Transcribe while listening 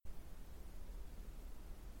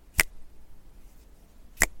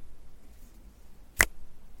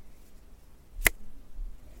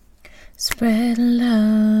Spread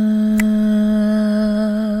love.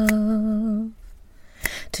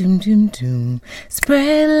 Doom, doom, doom.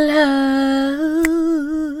 Spread love.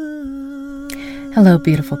 Hello,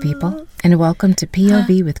 beautiful people, and welcome to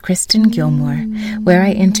POV with Kristen Gilmore, where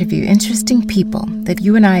I interview interesting people that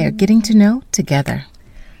you and I are getting to know together.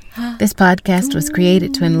 This podcast was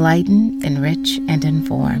created to enlighten, enrich, and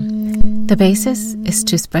inform. The basis is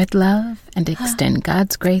to spread love and extend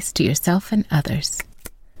God's grace to yourself and others.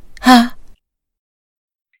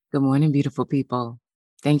 Good morning, beautiful people.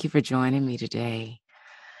 Thank you for joining me today.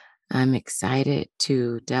 I'm excited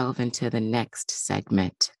to delve into the next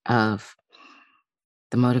segment of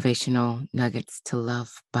the Motivational Nuggets to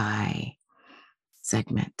Love By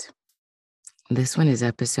segment. This one is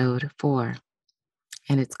episode 4,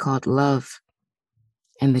 and it's called Love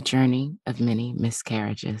and the Journey of Many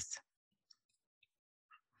Miscarriages.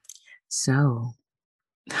 So,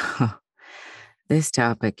 this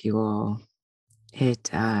topic, you all, it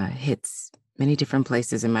hits many different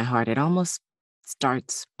places in my heart. It almost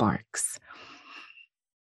starts sparks.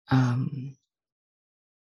 I've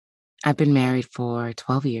been married for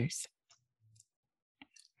 12 years.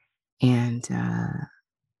 And,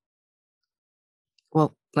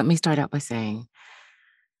 let me start out by saying,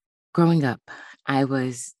 growing up, I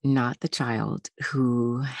was not the child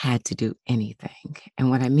who had to do anything. And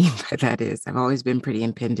what I mean by that is I've always been pretty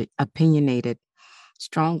opinionated,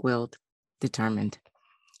 strong-willed, determined,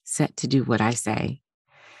 set to do what I say.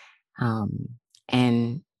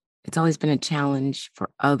 And it's always been a challenge for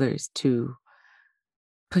others to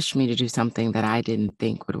push me to do something that I didn't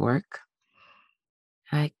think would work.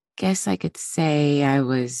 I guess I could say I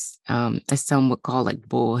was, as some would call it,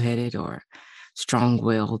 bullheaded or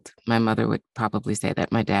strong-willed. My mother would probably say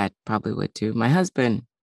that. My dad probably would too. My husband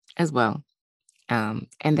as well. And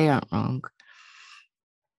they aren't wrong.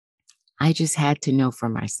 I just had to know for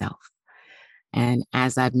myself. And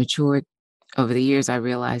as I've matured over the years, I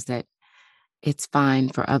realized that it's fine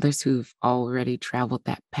for others who've already traveled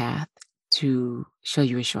that path to show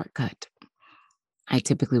you a shortcut. I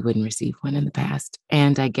typically wouldn't receive one in the past.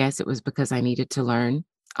 And I guess it was because I needed to learn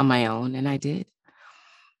on my own, and I did.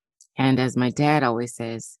 And as my dad always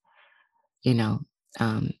says,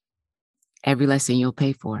 every lesson you'll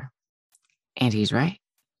pay for. And he's right.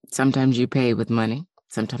 Sometimes you pay with money.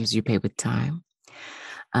 Sometimes you pay with time.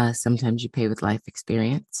 Sometimes you pay with life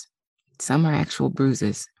experience. Some are actual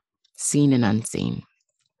bruises, seen and unseen.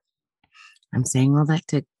 I'm saying all that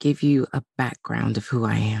to give you a background of who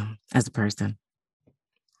I am as a person.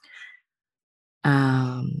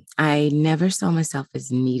 I never saw myself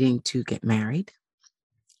as needing to get married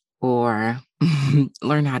or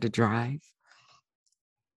learn how to drive.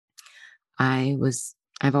 I've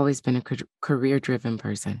always been a career-driven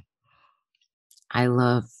person. I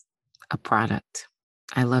love a product.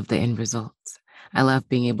 I love the end results. I love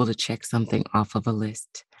being able to check something off of a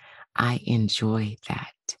list. I enjoy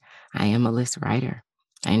that. I am a list writer.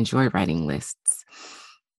 I enjoy writing lists.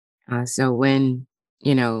 So when,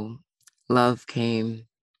 love came,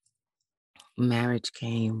 marriage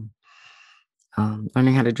came,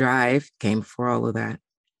 learning how to drive came before all of that,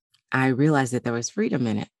 I realized that there was freedom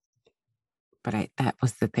in it. But that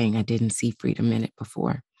was the thing. I didn't see freedom in it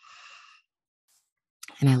before.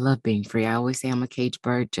 And I love being free. I always say I'm a cage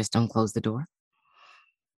bird, just don't close the door.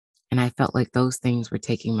 And I felt like those things were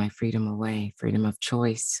taking my freedom away, freedom of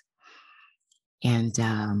choice. And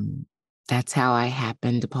that's how I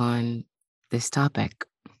happened upon this topic.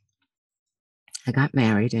 I got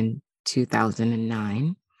married in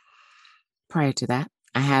 2009. Prior to that,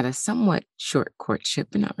 I had a somewhat short courtship,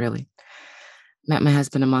 but not really. Met my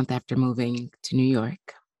husband a month after moving to New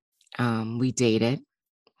York. We dated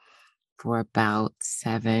for about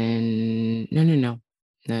 7. No.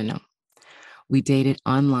 We dated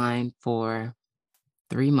online for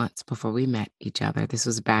 3 months before we met each other. This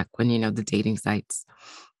was back when, the dating sites.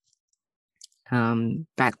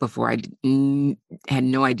 Back before I had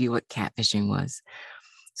no idea what catfishing was.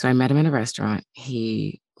 So I met him in a restaurant.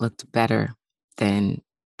 He looked better than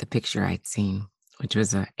the picture I'd seen, which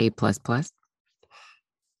was a A++.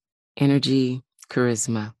 Energy,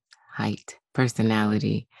 charisma, height,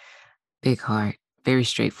 personality, big heart, very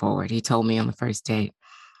straightforward. He told me on the first date,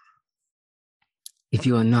 if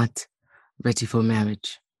you are not ready for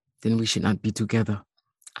marriage, then we should not be together.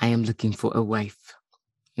 I am looking for a wife.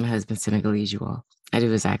 My husband's Senegalese, you all. I do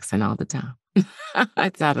his accent all the time.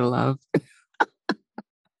 It's out of love.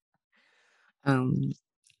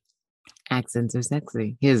 Accents are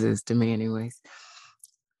sexy. His is to me anyways.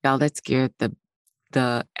 Y'all, that scared the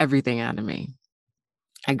everything out of me.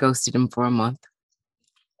 I ghosted him for a month.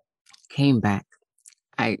 Came back.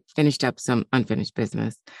 I finished up some unfinished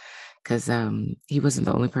business. because he wasn't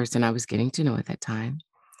the only person I was getting to know at that time.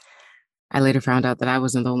 I later found out that I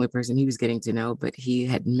wasn't the only person he was getting to know, but he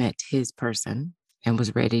had met his person and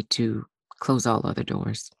was ready to close all other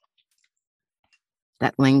doors.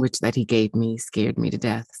 That language that he gave me scared me to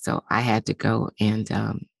death. So I had to go and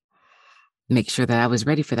make sure that I was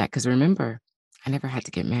ready for that. Because remember, I never had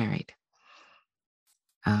to get married.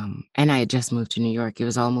 And I had just moved to New York. It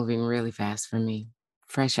was all moving really fast for me,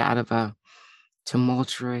 fresh out of a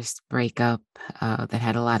tumultuous breakup that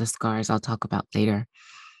had a lot of scars I'll talk about later.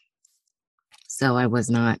 So I was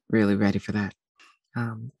not really ready for that.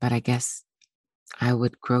 But I guess I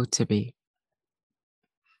would grow to be.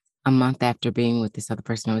 A month after being with this other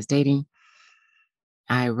person I was dating,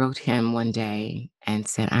 I wrote him one day and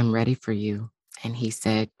said, I'm ready for you. And he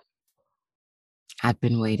said, I've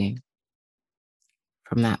been waiting.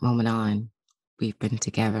 From that moment on, we've been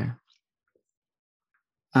together.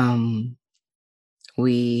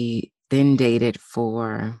 We then dated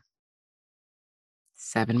for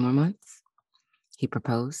 7 more months. He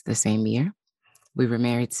proposed the same year. We were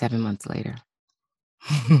married 7 months later.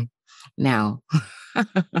 Now,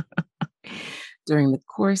 during the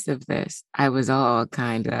course of this, I was all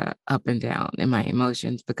kind of up and down in my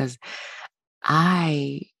emotions because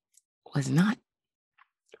I was not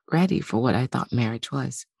ready for what I thought marriage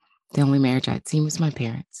was. The only marriage I'd seen was my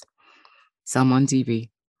parents, some on TV.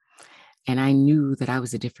 And I knew that I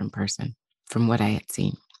was a different person from what I had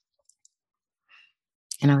seen.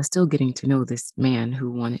 And I was still getting to know this man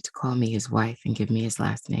who wanted to call me his wife and give me his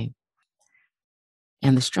last name.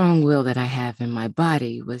 And the strong will that I have in my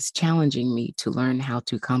body was challenging me to learn how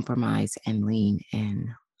to compromise and lean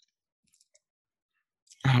in.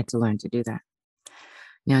 I had to learn to do that.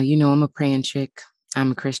 Now, you know, I'm a praying chick.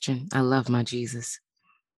 I'm a Christian. I love my Jesus.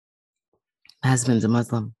 My husband's a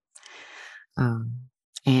Muslim.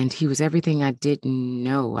 And he was everything I didn't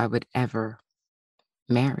know I would ever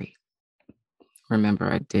marry.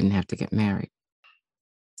 Remember, I didn't have to get married.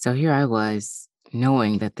 So here I was,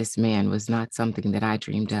 knowing that this man was not something that I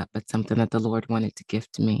dreamed up, but something that the Lord wanted to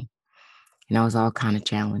gift to me. And I was all kind of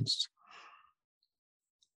challenged,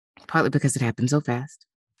 partly because it happened so fast.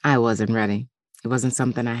 I wasn't ready. It wasn't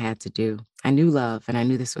something I had to do. I knew love, and I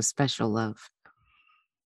knew this was special love.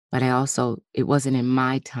 But it wasn't in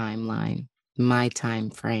my timeline, my time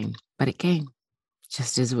frame, but it came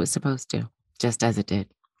just as it was supposed to, just as it did.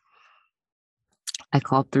 I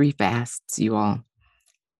called 3 fasts, you all,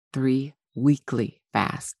 3 weekly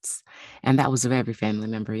fasts. And that was of every family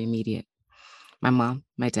member immediate. My mom,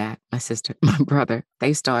 my dad, my sister, my brother,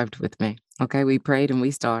 they starved with me. Okay, we prayed and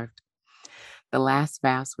we starved. The last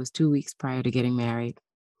fast was 2 weeks prior to getting married.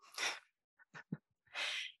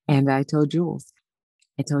 And I told Jules,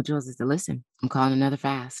 I said, listen, I'm calling another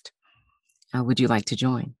fast. Would you like to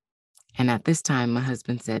join? And at this time, my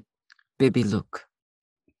husband said, baby, look,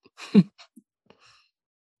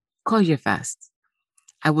 call your fast.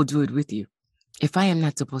 I will do it with you. If I am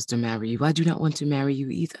not supposed to marry you, I do not want to marry you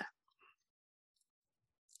either.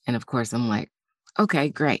 And of course, I'm like, okay,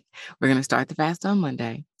 great. We're going to start the fast on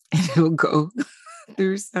Monday and it'll go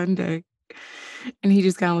through Sunday. And he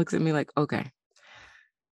just kind of looks at me like, okay.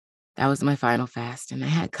 That was my final fast. And I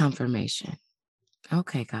had confirmation.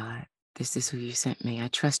 Okay, God, this is who you sent me. I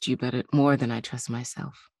trust you more than I trust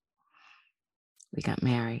myself. We got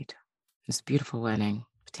married. This beautiful wedding,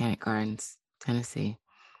 Botanic Gardens, Tennessee.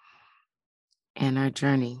 And our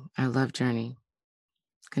journey, our love journey,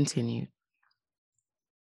 continued.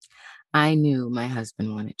 I knew my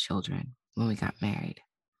husband wanted children when we got married.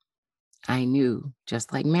 I knew,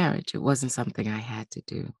 just like marriage, it wasn't something I had to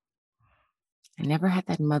do. I never had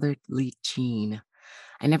that motherly gene.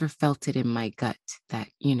 I never felt it in my gut that,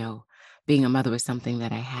 being a mother was something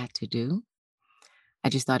that I had to do. I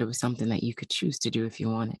just thought it was something that you could choose to do if you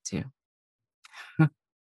wanted to.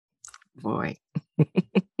 Boy.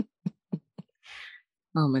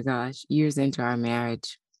 Oh my gosh. Years into our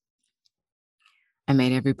marriage, I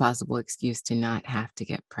made every possible excuse to not have to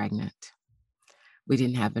get pregnant. We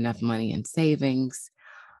didn't have enough money in savings.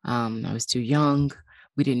 I was too young.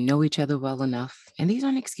 We didn't know each other well enough. And these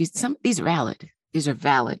aren't excuses. These are valid. These are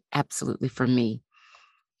valid, absolutely, for me.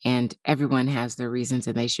 And everyone has their reasons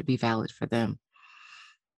and they should be valid for them.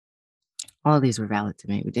 All these were valid to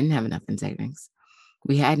me. We didn't have enough in savings.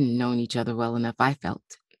 We hadn't known each other well enough, I felt,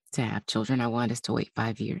 to have children. I wanted us to wait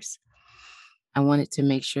 5 years. I wanted to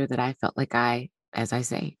make sure that I felt like I, as I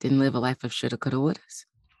say, didn't live a life of shoulda, coulda, wouldas.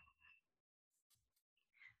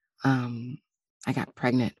 I got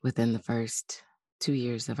pregnant within the first 2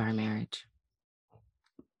 years of our marriage.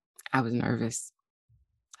 I was nervous,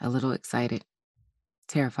 a little excited,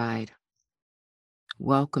 terrified,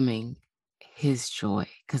 welcoming his joy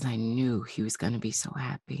because I knew he was going to be so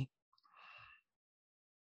happy.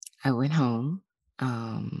 I went home.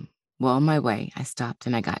 On my way, I stopped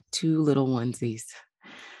and I got 2 little onesies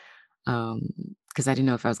because I didn't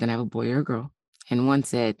know if I was going to have a boy or a girl. And one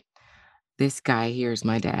said, "This guy here is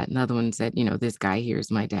my dad." Another one said, "This guy here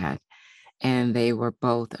is my dad." And they were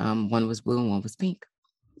both, one was blue and one was pink.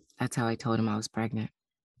 That's how I told him I was pregnant.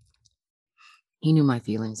 He knew my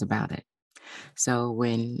feelings about it. So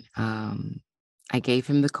when I gave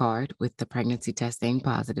him the card with the pregnancy test saying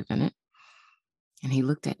positive in it, and he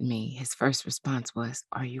looked at me, his first response was,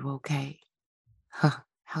 "Are you okay?" Huh,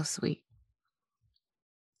 how sweet.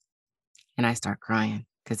 And I start crying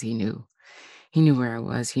because he knew. He knew where I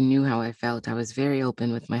was. He knew how I felt. I was very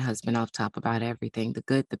open with my husband off top about everything, the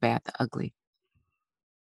good, the bad, the ugly.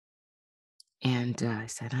 And I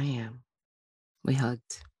said, "I am." We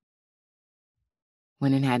hugged.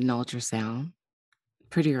 Went and had an ultrasound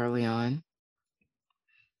pretty early on.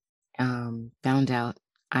 Found out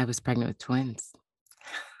I was pregnant with twins.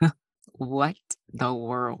 What the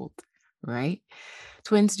world, right?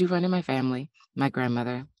 Twins do run in my family. My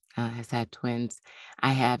grandmother has had twins.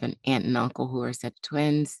 I have an aunt and uncle who are said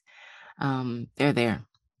twins. They're there.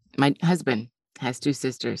 My husband has 2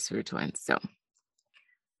 sisters who are twins, so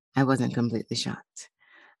I wasn't completely shocked,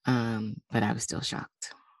 but I was still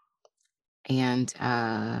shocked. And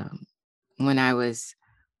when I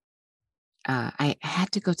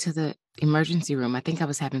had to go to the emergency room. I think I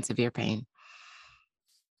was having severe pain.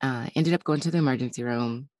 Ended up going to the emergency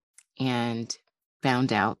room and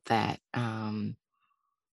found out that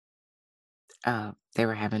they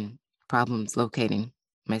were having problems locating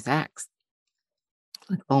my sacs.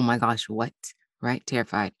 Like, oh my gosh, what? Right?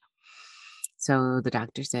 Terrified. So the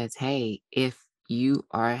doctor says, "Hey, if you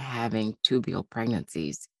are having tubal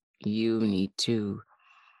pregnancies, you need to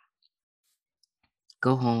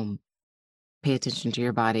go home, pay attention to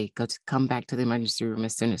your body, come back to the emergency room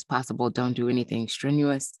as soon as possible. Don't do anything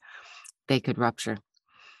strenuous. They could rupture."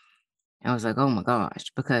 I was like, oh my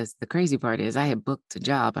gosh, because the crazy part is I had booked a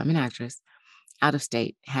job. I'm an actress out of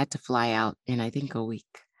state, had to fly out in, I think, a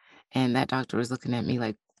week. And that doctor was looking at me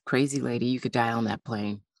like, "Crazy lady, you could die on that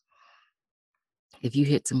plane. If you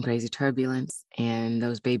hit some crazy turbulence and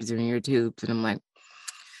those babies are in your tubes." And I'm like,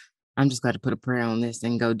 I'm just got to put a prayer on this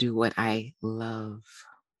and go do what I love.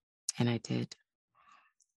 And I did.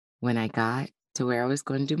 When I got to where I was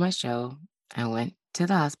going to do my show, I went to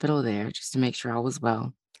the hospital there just to make sure I was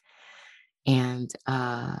well. And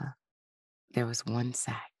there was one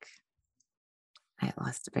sac. I had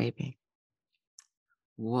lost a baby.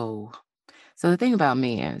 Whoa. So the thing about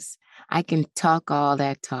me is I can talk all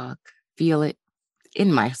that talk, feel it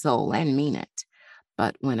in my soul and mean it.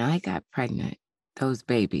 But when I got pregnant, those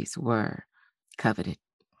babies were coveted,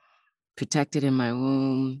 protected in my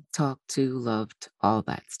womb, talked to, loved, all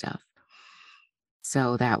that stuff.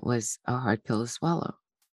 So that was a hard pill to swallow.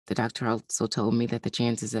 The doctor also told me that the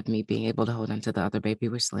chances of me being able to hold on to the other baby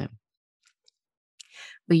were slim.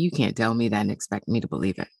 But you can't tell me that and expect me to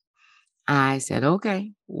believe it. I said,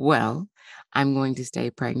 "Okay, well, I'm going to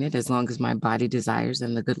stay pregnant as long as my body desires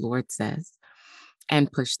and the good Lord says,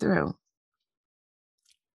 and push through."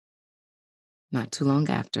 Not too long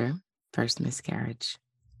after, first miscarriage,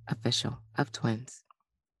 official, of twins.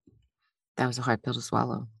 That was a hard pill to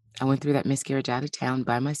swallow. I went through that miscarriage out of town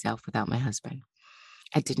by myself without my husband.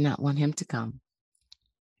 I did not want him to come.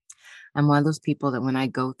 I'm one of those people that when I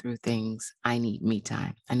go through things, I need me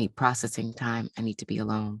time. I need processing time. I need to be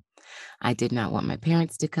alone. I did not want my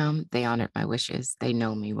parents to come. They honored my wishes. They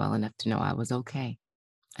know me well enough to know I was okay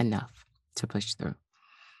enough to push through.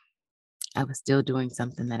 I was still doing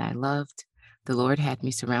something that I loved. The Lord had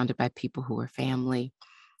me surrounded by people who were family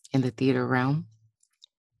in the theater realm.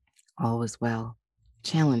 All was well,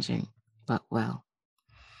 challenging, but well.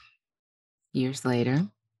 Years later,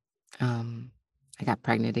 I got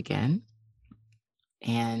pregnant again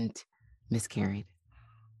and miscarried.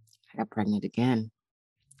 I got pregnant again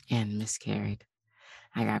and miscarried.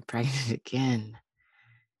 I got pregnant again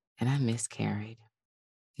and I miscarried.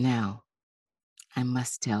 Now, I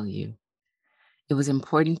must tell you, it was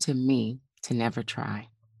important to me to never try.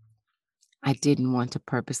 I didn't want to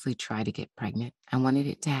purposely try to get pregnant. I wanted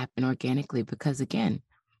it to happen organically because, again,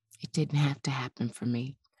 it didn't have to happen for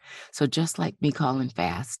me. So just like me calling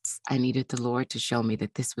fasts, I needed the Lord to show me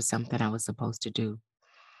that this was something I was supposed to do.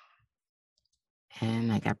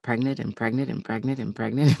 And I got pregnant and pregnant and pregnant and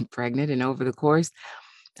pregnant and pregnant. And over the course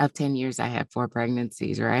of 10 years, I had 4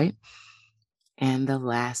 pregnancies, right? And the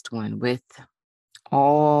last one, with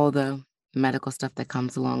all the medical stuff that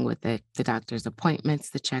comes along with it, the doctor's appointments,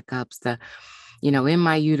 the checkups, the in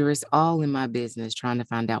my uterus, all in my business, trying to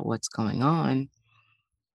find out what's going on.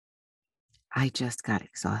 I just got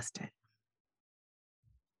exhausted.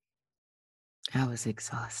 I was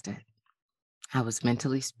exhausted. I was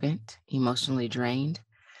mentally spent, emotionally drained.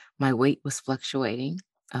 My weight was fluctuating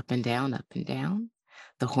up and down, up and down.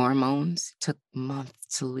 The hormones took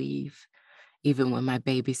months to leave, even when my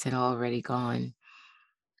babies had already gone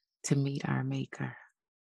to meet our maker.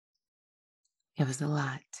 It was a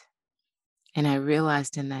lot. And I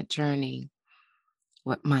realized in that journey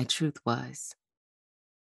what my truth was.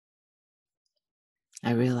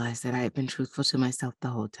 I realized that I had been truthful to myself the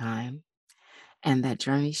whole time, and that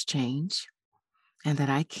journeys change, and that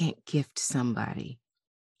I can't gift somebody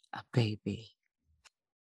a baby.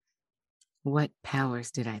 What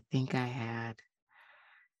powers did I think I had?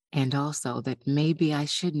 And also that maybe I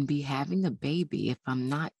shouldn't be having a baby if I'm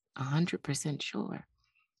not 100% sure.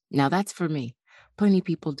 Now, that's for me. Plenty of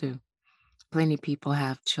people do. Plenty of people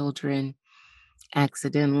have children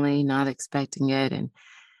accidentally, not expecting it,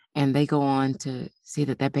 and they go on to see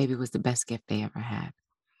that that baby was the best gift they ever had.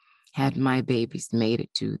 Had my babies made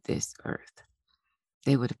it to this earth,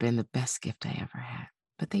 they would have been the best gift I ever had,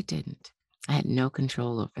 but they didn't. I had no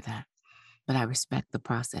control over that, but I respect the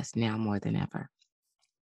process now more than ever.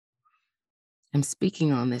 I'm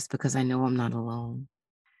speaking on this because I know I'm not alone.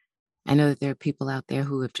 I know that there are people out there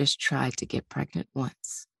who have just tried to get pregnant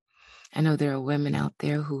once. I know there are women out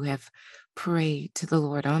there who have prayed to the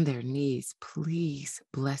Lord on their knees, please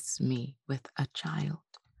bless me with a child.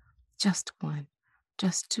 Just one,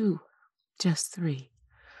 just two, just three.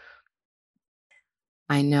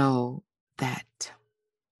 I know that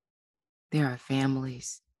there are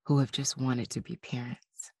families who have just wanted to be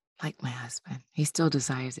parents, like my husband. He still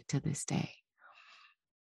desires it to this day.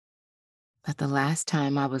 But the last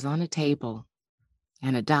time I was on a table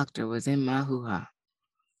and a doctor was in my hoo-ha,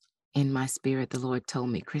 in my spirit, the Lord told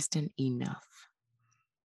me, Kristen, enough.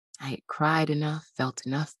 I had cried enough, felt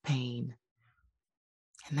enough pain,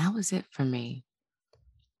 and that was it for me.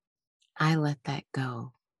 I let that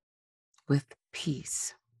go with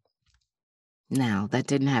peace. Now, that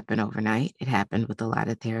didn't happen overnight. It happened with a lot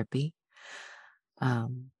of therapy, a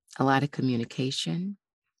lot of communication.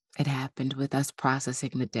 It happened with us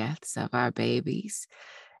processing the deaths of our babies.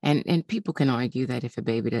 And people can argue that if a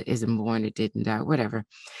baby that isn't born, it didn't die, whatever.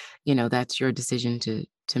 That's your decision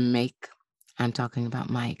to make. I'm talking about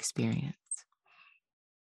my experience.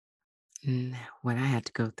 And what I had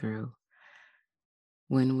to go through.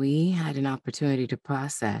 When we had an opportunity to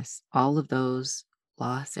process all of those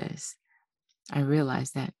losses, I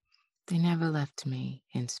realized that they never left me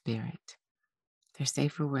in spirit. They're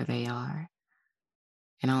safer where they are.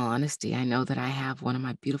 In all honesty, I know that I have one of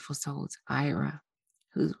my beautiful souls, Ira,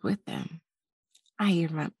 who's with them. I hear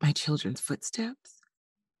my children's footsteps.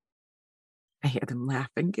 I hear them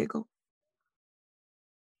laugh and giggle.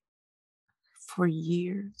 For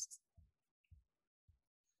years,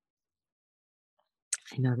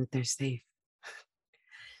 I know that they're safe.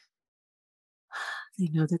 They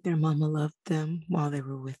know that their mama loved them while they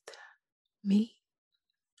were with me,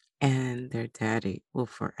 and their daddy will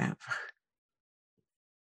forever.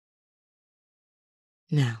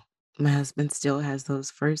 Now, my husband still has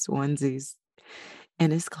those first onesies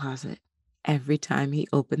in his closet. Every time he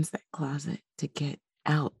opens that closet to get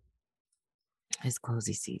out his clothes,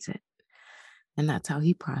 he sees it. And that's how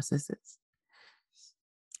he processes.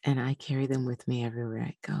 And I carry them with me everywhere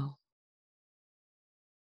I go.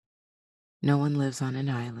 No one lives on an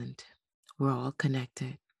island. We're all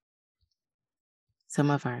connected. Some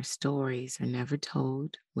of our stories are never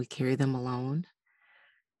told. We carry them alone.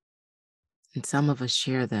 And some of us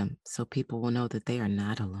share them so people will know that they are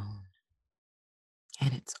not alone.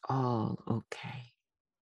 And it's all okay.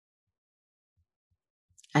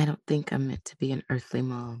 I don't think I'm meant to be an earthly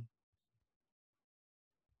mom.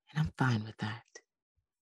 And I'm fine with that.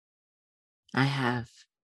 I have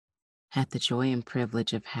had the joy and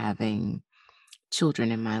privilege of having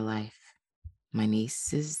children in my life, my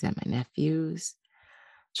nieces and my nephews,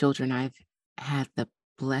 children I've had the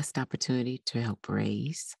blessed opportunity to help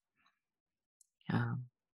raise.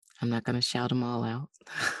 I'm not going to shout them all out,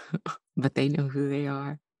 but they know who they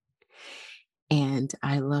are. And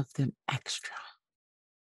I love them extra.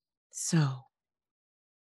 So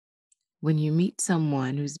when you meet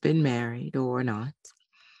someone who's been married or not,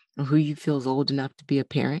 or who you feel is old enough to be a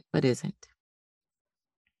parent but isn't,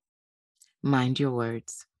 mind your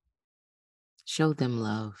words. Show them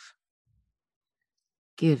love.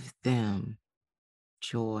 Give them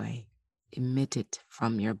joy. Emit it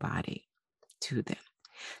from your body to them,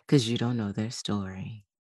 because you don't know their story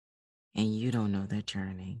and you don't know their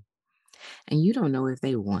journey. And you don't know if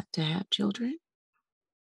they want to have children.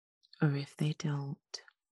 or if they don't,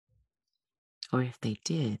 or if they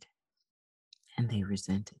did and they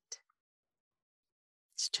resent it.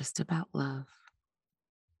 It's just about love.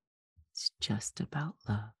 It's just about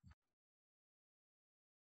love.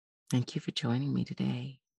 Thank you for joining me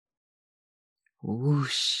today.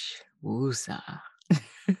 Whoosh, woosa.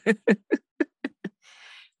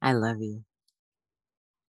 I love you.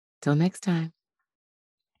 Till next time,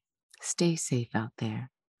 stay safe out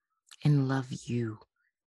there and love you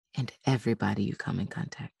and everybody you come in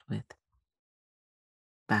contact with.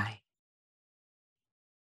 Bye.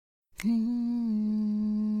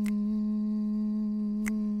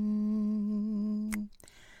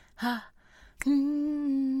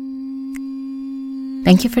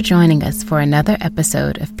 Thank you for joining us for another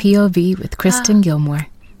episode of POV with Kristen Gilmore.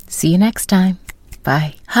 See you next time.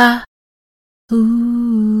 Bye. Ha.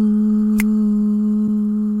 Ooh.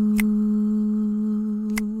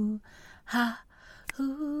 Ha.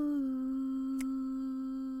 Ooh.